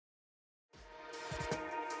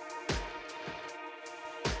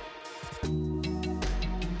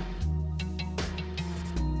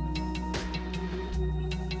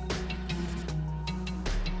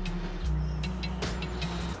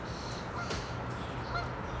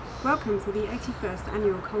Welcome to the 81st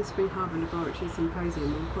Annual Cold Spring Harbor Laboratory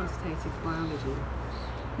Symposium on Quantitative Biology.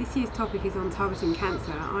 This year's topic is on targeting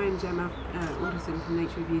cancer. I am Gemma, Alderton from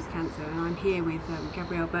Nature Reviews Cancer, and I'm here with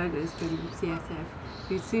Gabriele Bergers from CSF,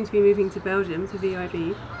 who's soon to be moving to Belgium, to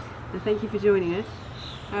VIB. And thank you for joining us.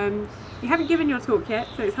 You haven't given your talk yet,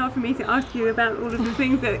 so it's hard for me to ask you about all of the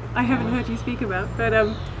things that I haven't heard you speak about, but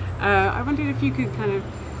I wondered if you could kind of,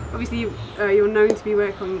 obviously you're known to be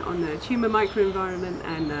working on the tumour microenvironment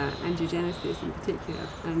and angiogenesis in particular,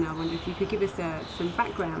 and I wonder if you could give us some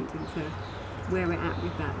background into where we're at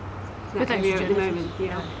with that area at the moment.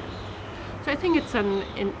 Yeah. So I think it's an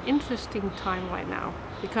interesting time right now,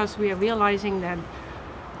 because we are realizing that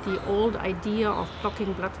the old idea of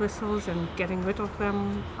blocking blood vessels and getting rid of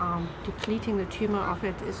them, depleting the tumour of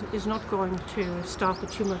it, is not going to starve the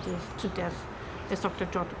tumour to death, as Dr.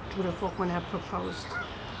 Judith Volkmann had proposed.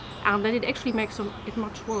 And that it actually makes it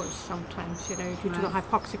much worse sometimes, due to the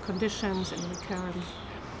hypoxic conditions and recurrence.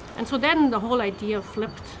 And so then the whole idea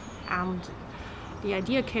flipped, and the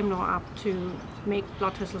idea came now up to make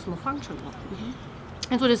blood vessels more functional.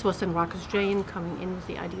 And so this was then Rakesh Jain coming in with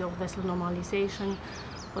the idea of vessel normalization.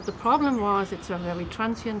 But the problem was it's a very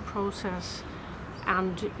transient process,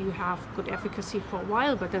 and you have good efficacy for a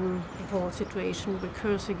while, but then the whole situation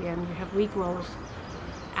recurs again. You have regrowth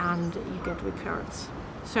and you get recurrence.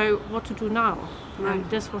 So what to do now? And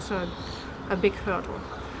this was a big hurdle.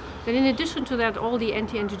 Then in addition to that, all the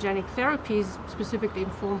anti-angiogenic therapies, specifically in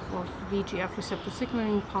form of VEGF receptor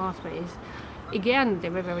signaling pathways, again, they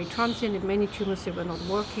were very transient. In many tumors they were not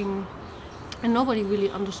working. And nobody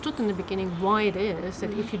really understood in the beginning why it is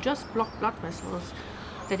that if you just block blood vessels,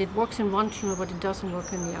 that it works in one tumor but it doesn't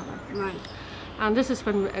work in the other. And this is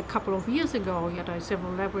when a couple of years ago,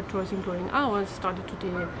 several laboratories, including ours, started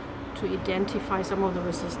to identify some of the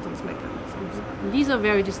resistance mechanisms. And these are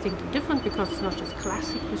very distinctly different, because it's not just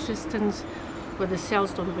classic resistance where the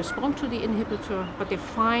cells don't respond to the inhibitor, but they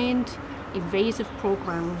find evasive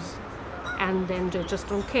programs and then they just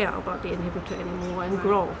don't care about the inhibitor anymore and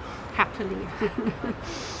grow happily.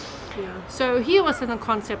 So here was then a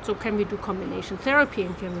concept, so can we do combination therapy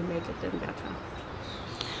and can we make it then better?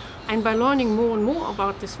 And by learning more and more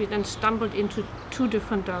about this, we then stumbled into two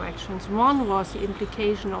different directions. One was the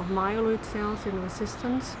implication of myeloid cells in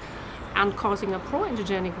resistance and causing a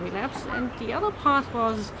pro-angiogenic relapse, and the other part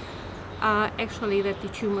was actually that the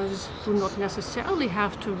tumors do not necessarily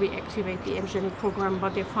have to reactivate the angiogenic program,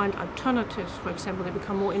 but they find alternatives. For example, they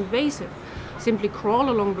become more invasive, simply crawl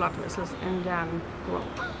along blood vessels and then grow.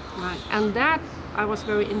 And that I was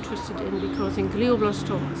very interested in, because in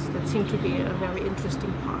glioblastomas that seemed to be a very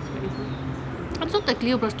interesting pathway. It's not that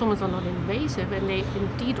glioblastomas are not invasive, and they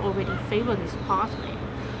indeed already favor this pathway,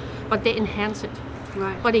 but they enhance it.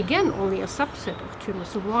 But again, only a subset of tumors.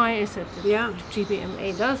 So why is it that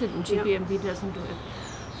GBMA does it and GBMB doesn't do it?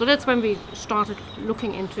 So that's when we started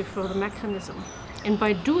looking into further mechanism. And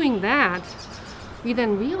by doing that, we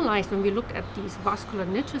then realized, when we looked at these vascular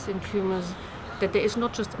niches in tumors, that there is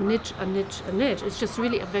not just a niche, a niche, a niche. It's just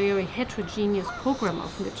really a very heterogeneous program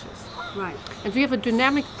of niches. And so you have a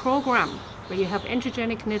dynamic program where you have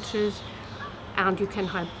angiogenic niches, and you can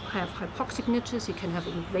have hypoxic niches, you can have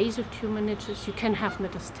invasive tumor niches, you can have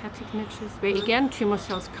metastatic niches, where again tumor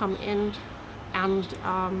cells come in and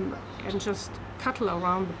just cuddle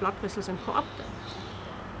around the blood vessels and co-opt them.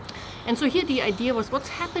 And so here the idea was, what's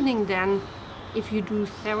happening then if you do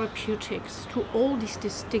therapeutics to all these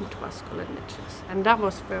distinct vascular niches? And that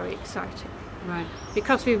was very exciting.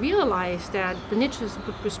 Because we realized that the niches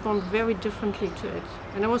would respond very differently to it.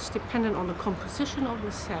 And it was dependent on the composition of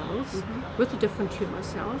the cells with the different tumor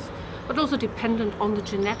cells, but also dependent on the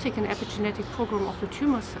genetic and epigenetic program of the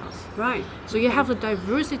tumor cells. So you have the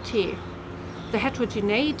diversity, the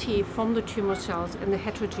heterogeneity from the tumor cells and the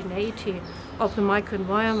heterogeneity of the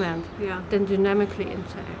microenvironment then dynamically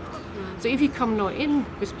interact. So if you come now in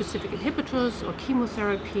with specific inhibitors or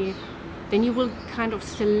chemotherapy, then you will kind of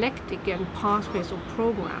select again pathways or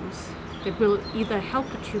programs that will either help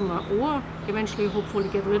the tumor or eventually hopefully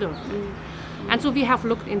get rid of it. And so we have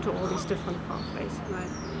looked into all these different pathways.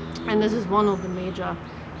 And this is one of the major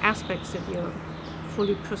aspects that we are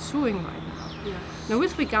fully pursuing right now. Now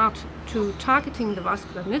with regard to targeting the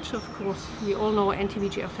vascular niche, of course, we all know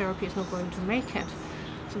anti-VEGF therapy is not going to make it.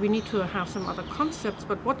 So we need to have some other concepts,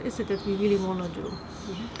 but what is it that we really want to do?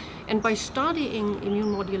 And by studying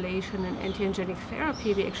immune modulation and anti-angiogenic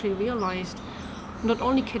therapy, we actually realized not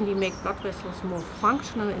only can we make blood vessels more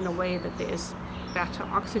functional in a way that there is better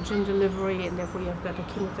oxygen delivery and therefore you have better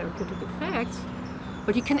chemotherapeutic effects,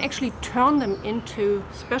 but you can actually turn them into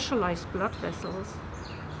specialized blood vessels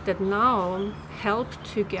that now help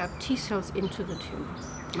to get T cells into the tumor.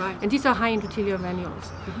 Right. And these are high endothelial granules.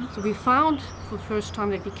 So we found for the first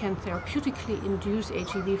time that we can therapeutically induce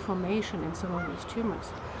HEV formation in some of these tumors.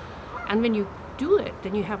 And when you do it,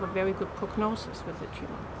 then you have a very good prognosis with the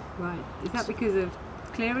tumor. Right. Is that because of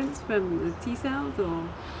clearance from the T cells, or?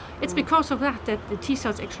 It's because of that the T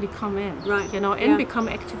cells actually come in, right. And become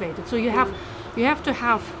activated. So you have to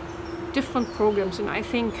have different programs, and I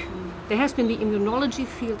think there has been the immunology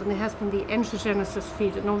field and there has been the angiogenesis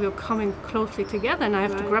field, and now we're coming closely together. And I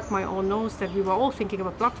have to grab my own nose that we were all thinking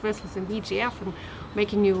about blood vessels and VEGF and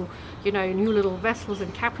making new little vessels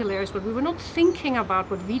and capillaries, but we were not thinking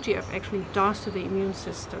about what VEGF actually does to the immune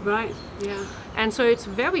system. Right. Yeah. And so it's a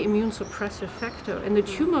very immune suppressive factor, and the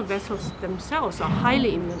tumor vessels themselves are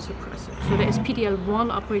highly immune suppressive. So there is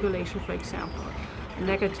PD-L1 upregulation, for example, a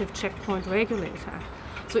negative checkpoint regulator.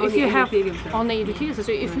 So if you have on the endothelial cells,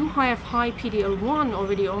 so if you have high PD-L1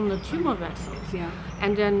 already on the tumor vessels,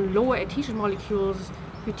 and then lower adhesion molecules,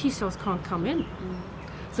 your T cells can't come in.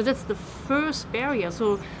 So that's the first barrier.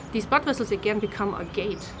 So these blood vessels again become a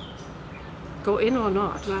gate, go in or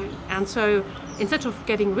not. Right. And so instead of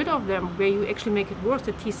getting rid of them, where you actually make it worse,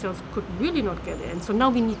 the T cells could really not get in. So now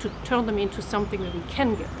we need to turn them into something where we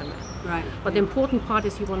can get them in. Right. But the important part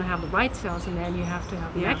is you want to have the right cells, and then you have to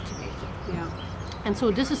have them activated. Yeah. And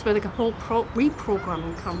so this is where the whole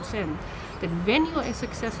reprogramming comes in, that when you are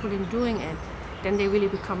successful in doing it, then they really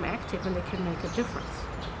become active and they can make a difference.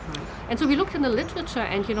 Right. And so we looked in the literature,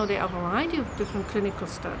 and there are a variety of different clinical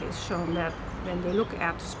studies showing that when they look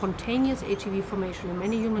at spontaneous HEV formation in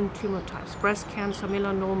many human tumor types, breast cancer,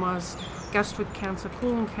 melanomas, gastric cancer,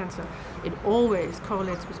 colon cancer, it always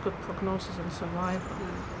correlates with good prognosis and survival.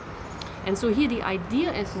 And so here the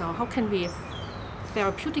idea is now, how can we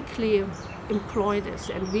therapeutically employ this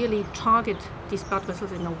and really target these blood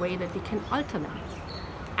vessels in a way that we can alter them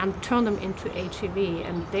and turn them into HEV,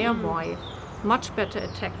 and thereby much better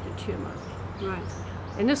attack the tumor. Right.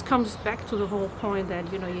 And this comes back to the whole point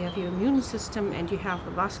that you have your immune system and you have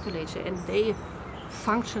the vasculature, and they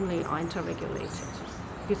functionally are interregulated.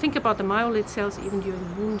 If you think about the myeloid cells, even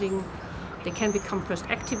during wounding, they can become first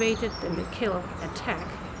activated, then they kill, attack,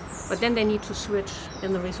 but then they need to switch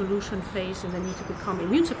in the resolution phase, and they need to become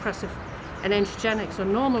immune suppressive and antigenic, so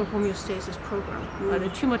normal homeostasis program. The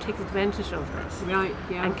tumor takes advantage of this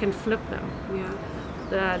and can flip them.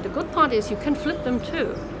 The good part is you can flip them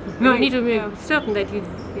too. You need to be certain that you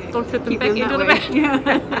don't flip them back into the back.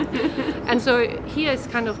 And so here is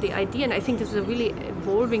kind of the idea, and I think this is a really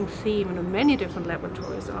evolving theme, and many different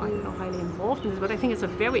laboratories are highly involved in this, but I think it's a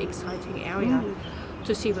very exciting area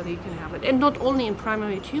to see whether you can have it. And not only in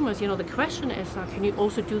primary tumors, the question is, can you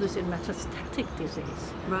also do this in metastatic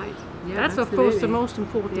disease? Right. Yeah, that's absolutely. Of course the most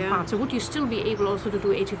important part. So would you still be able also to do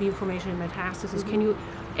HEV formation in metastasis? Can you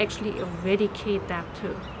actually eradicate that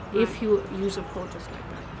too, if you use approaches like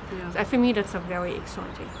that? So for me, that's a very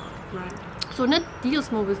exciting part. Right. So that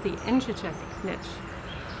deals more with the angiogenic niche.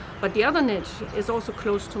 But the other niche is also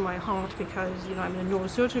close to my heart because, I'm in the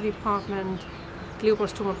neurosurgery department.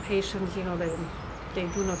 Glioblastoma patients, they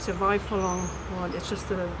do not survive for long. Well, it's just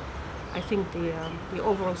I think the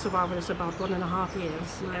overall survival is about 1.5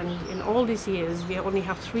 years. And in all these years, we only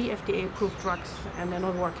have 3 FDA-approved drugs, and they're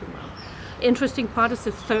not working well. Interesting part is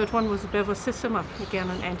the third one was bevacizumab, again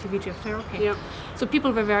an anti-VEGF therapy. So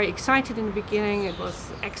people were very excited in the beginning. It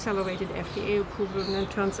was accelerated FDA approval, and then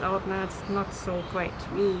turns out now it's not so great.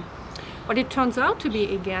 But it turns out to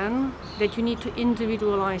be, again, that you need to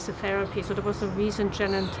individualize the therapy. So there was a recent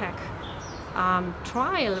Genentech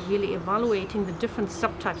trial really evaluating the different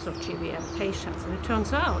subtypes of GBM patients. And it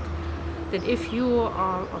turns out that if you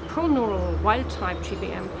are a proneural wild-type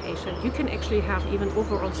GBM patient, you can actually have even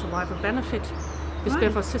overall survival benefit with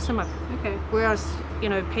bevacizumab. Whereas,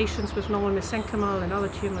 patients with normal mesenchymal and other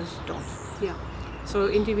tumors don't. So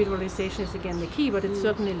individualization is again the key, but it's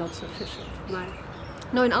certainly not sufficient.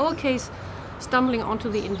 Now, in our case, stumbling onto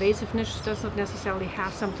the invasive niche does not necessarily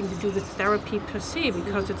have something to do with therapy per se,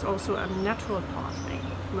 because it's also a natural pathway.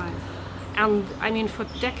 And for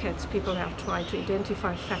decades people have tried to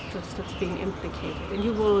identify factors that's being implicated, and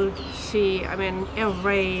you will see,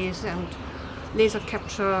 arrays and laser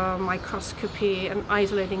capture, microscopy, and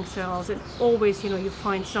isolating cells, and always, you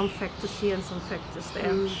find some factors here and some factors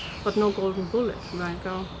there, but no golden bullet.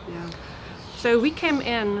 So we came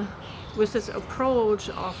in with this approach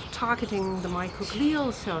of targeting the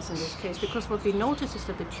microglial cells in this case, because what we notice is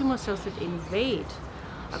that the tumor cells that invade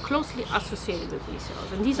are closely associated with these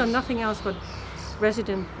cells, and these are nothing else but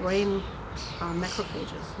resident brain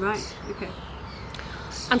macrophages.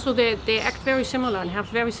 And so they act very similar and have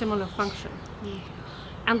very similar function.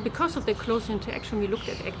 And because of the close interaction, we looked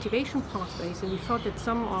at activation pathways, and we thought that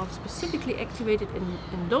some are specifically activated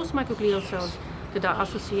in those microglial cells that are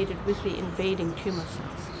associated with the invading tumor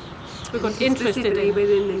cells. We got interested in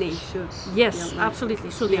within the niche of yes, absolutely.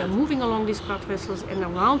 So they are moving along these blood vessels, and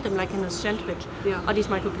around them, like in a sandwich, are these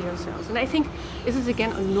microglial cells. And I think this is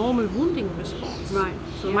again a normal wounding response. Right.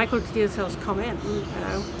 So microglial cells come in. You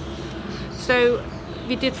know. So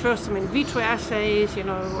we did first some in vitro assays, you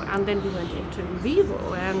know, and then we went into in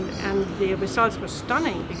vivo, and the results were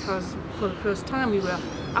stunning because for the first time we were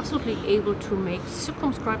absolutely able to make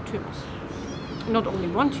circumscribed tumors. Not only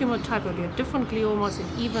one tumor type, but we had different gliomas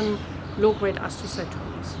and even low-grade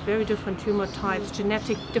astrocytomas. Very different tumor types,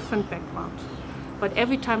 genetic, different background. But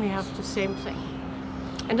every time we have the same thing.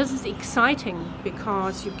 And this is exciting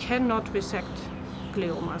because you cannot resect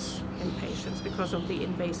gliomas in patients because of the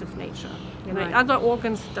invasive nature. You know, in other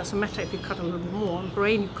organs, it doesn't matter if you cut a little bit more. In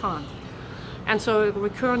brain, you can't. And so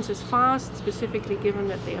recurrence is fast, specifically given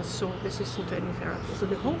that they are so resistant to any therapy. So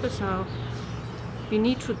the hope is now we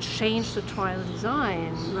need to change the trial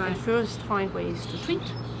design and first find ways to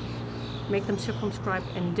treat, make them circumscribed,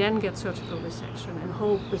 and then get surgical resection, and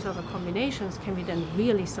hope with other combinations can we then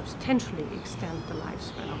really substantially extend the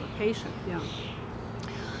lifespan of a patient. Yeah.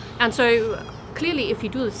 And so clearly if you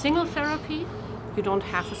do a single therapy, you don't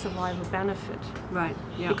have a survival benefit. Right.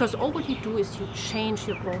 Yeah. Because all what you do is you change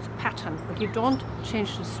your growth pattern, but you don't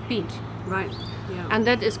change the speed. Right. Yeah. And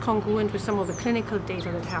that is congruent with some of the clinical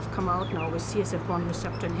data that have come out now with CSF1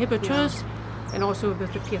 receptor inhibitors and also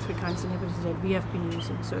with the PI3 kinase inhibitors that we have been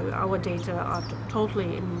using. So our data are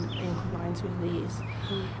totally in compliance with these.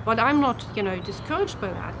 But I'm not, you know, discouraged by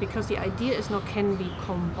that because the idea is now can we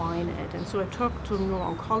combine it? And so I talked to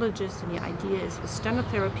neuro-oncologists, and the idea is with standard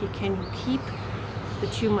therapy, can you keep the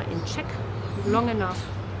tumor in check long enough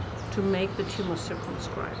to make the tumor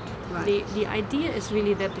circumscribed. Right. The idea is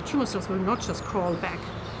really that the tumor cells will not just crawl back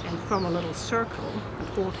and form a little circle and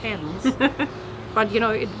hold hands, but you know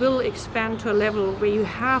it will expand to a level where you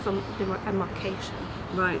have a demarcation.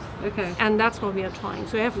 Right. Okay. And that's what we are trying.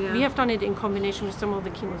 So we have done it in combination with some of the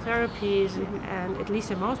chemotherapies, and at least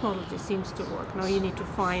in mouse models it seems to work. Now you need to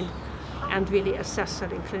find and really assess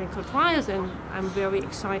that in clinical trials, and I'm very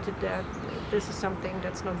excited that this is something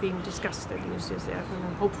that's not being discussed at UCSF,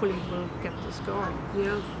 and hopefully we'll get this going.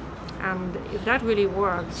 Yeah. And if that really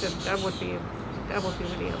works, that would be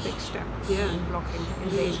really a big step in blocking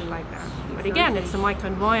invasion like that. But again, it's the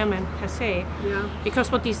microenvironment per se,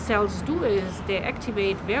 because what these cells do is they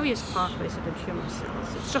activate various pathways in the tumor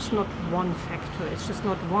cells. It's just not one factor, it's just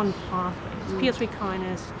not one pathway. It's PI3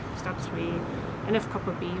 kinase, STAT3,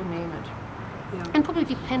 NF-κB, you name it. Yeah. And probably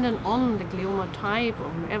dependent on the glioma type or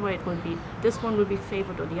whoever it will be. This one will be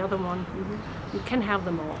favored or the other one. You can have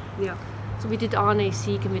them all. Yeah. So we did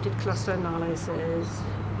RNA-seq and we did cluster analysis.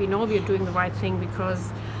 We know we are doing the right thing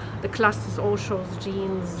because the clusters all shows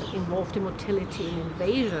genes involved in motility and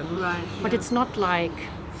invasion. Right. But it's not like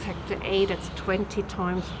factor A that's 20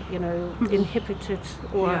 times, you know, inhibited,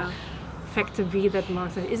 or factor B that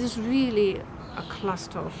marks it. It is really a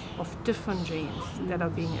cluster of different genes that are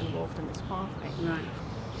being involved in this pathway. Right.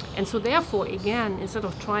 And so therefore, again, instead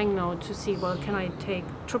of trying now to see, well, can I take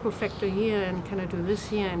triple factor here and can I do this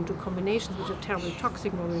here and do combinations which are terribly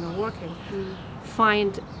toxic but we're not working,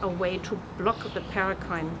 find a way to block the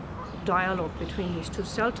parakine dialogue between these two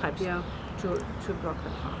cell types to block the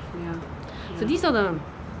path. So these are the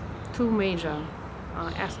two major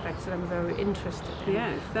aspects that I'm very interested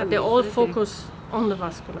in. But they all focus on the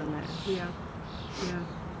vascular mesh.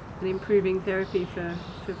 And improving therapy for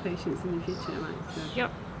patients in the future,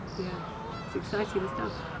 right? So, it's exciting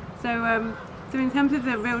stuff. So, so in terms of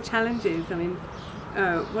the real challenges, I mean,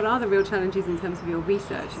 what are the real challenges in terms of your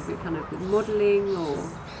research? Is it kind of modelling, or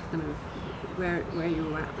kind of where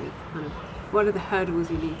you're at with kind of what are the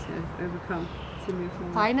hurdles you need to overcome to move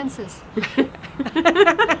forward? Finances.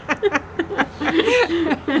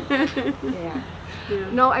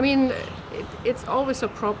 No, I mean, it's always a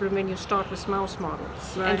problem when you start with mouse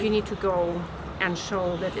models and you need to go and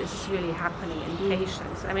show that this is really happening in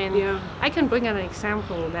patients. I mean, I can bring an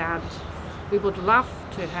example that we would love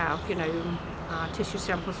to have, you know, tissue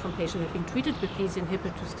samples from patients who have been treated with these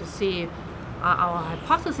inhibitors to see our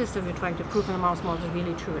hypothesis that we're trying to prove in the mouse model is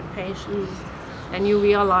really true in patients. And you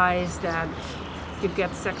realize that you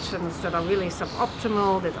get sections that are really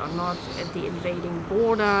suboptimal, that are not at the invading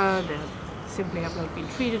border, that simply have not been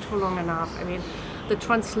treated for long enough. I mean, the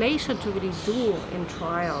translation to really do in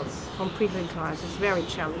trials, from preclinical trials, is very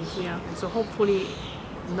challenging. And so hopefully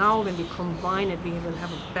now when we combine it, we will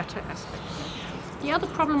have a better aspect of it. The other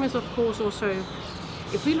problem is, of course, also,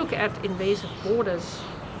 if we look at invasive borders,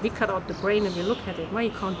 we cut out the brain and we look at it. Well,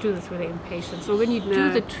 you can't do this with the inpatient. So when you do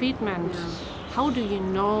the treatment, how do you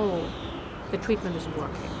know the treatment is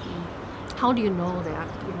working? How do you know that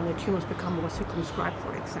the tumors become more circumscribed,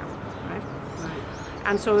 for example, right?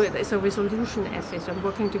 And so it's a resolution assay. So I'm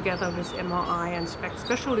working together with MRI and SPECT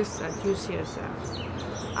specialists at UCSF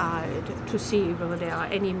to see whether there are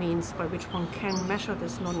any means by which one can measure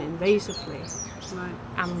this non-invasively. Right.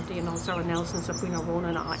 And Sarah Nelson, Sabrina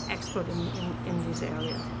Ronan are expert in this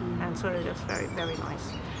area, and so that's very, very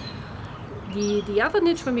nice. The other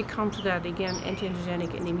niche, when we come to that, again,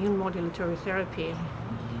 anti-angiogenic and immune modulatory therapy,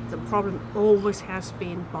 the problem always has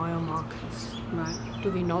been biomarkers. Right. Do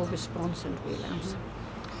we know response and relapse?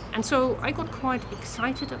 And so I got quite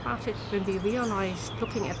excited about it when we realized,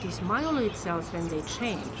 looking at these myeloid cells when they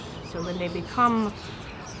change, so when they become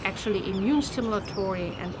actually immune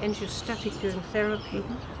stimulatory and angiostatic during therapy,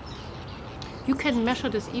 you can measure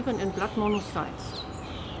this even in blood monocytes.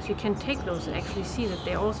 So you can take those and actually see that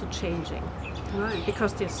they're also changing. Right.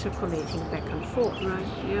 Because they're circulating back and forth. Right,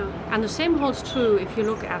 yeah. And the same holds true if you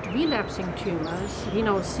look at relapsing tumors. We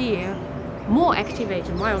now see more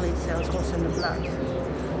activated myeloid cells also in the blood.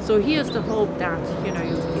 So here's the hope that,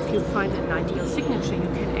 if you find an ideal signature, you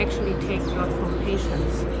can actually take blood from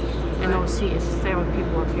patients and now see is therapy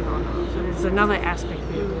working or not. So it's another aspect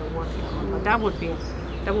we're working on. But that would be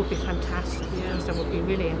fantastic, because that would be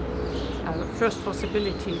really first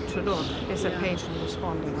possibility to look, is a patient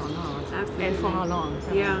responding or not? Absolutely. And for how long?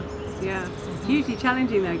 Yeah. Hugely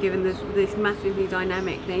challenging though, given this massively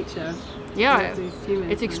dynamic nature. Yeah, of these tumors.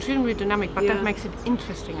 it's extremely dynamic, but that makes it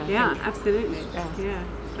interesting, I think. Yeah, absolutely. Yeah.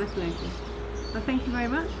 Fascinating. Well, thank you very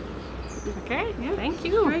much. Okay, Yeah. thank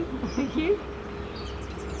you. Great, thank you.